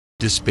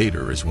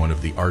Dispater is one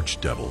of the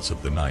archdevils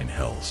of the Nine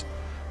Hells,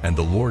 and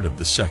the lord of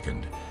the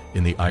second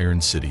in the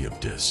Iron City of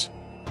Dis.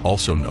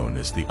 Also known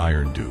as the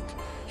Iron Duke,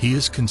 he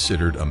is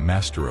considered a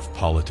master of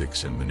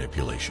politics and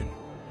manipulation.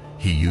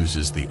 He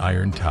uses the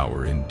Iron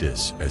Tower in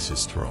Dis as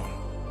his throne.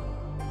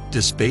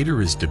 Dispater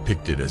is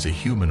depicted as a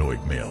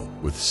humanoid male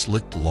with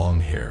slicked long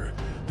hair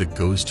that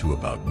goes to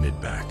about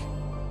mid-back.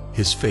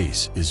 His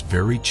face is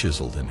very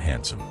chiseled and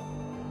handsome,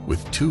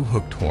 with two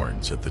hooked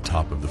horns at the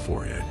top of the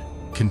forehead,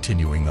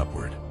 continuing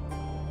upward.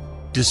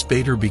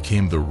 Dispater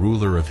became the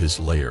ruler of his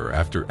lair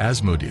after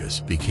Asmodeus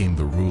became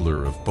the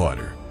ruler of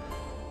Baader,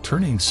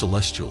 turning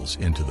celestials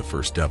into the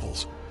first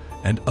devils,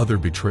 and other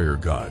betrayer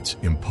gods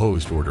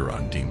imposed order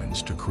on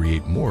demons to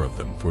create more of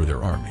them for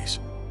their armies.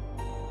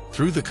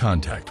 Through the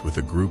contact with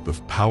a group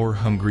of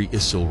power-hungry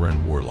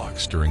Isilran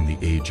warlocks during the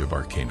Age of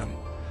Arcanum,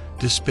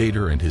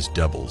 Dispater and his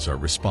devils are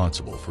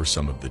responsible for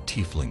some of the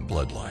tiefling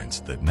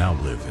bloodlines that now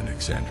live in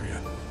Exandria.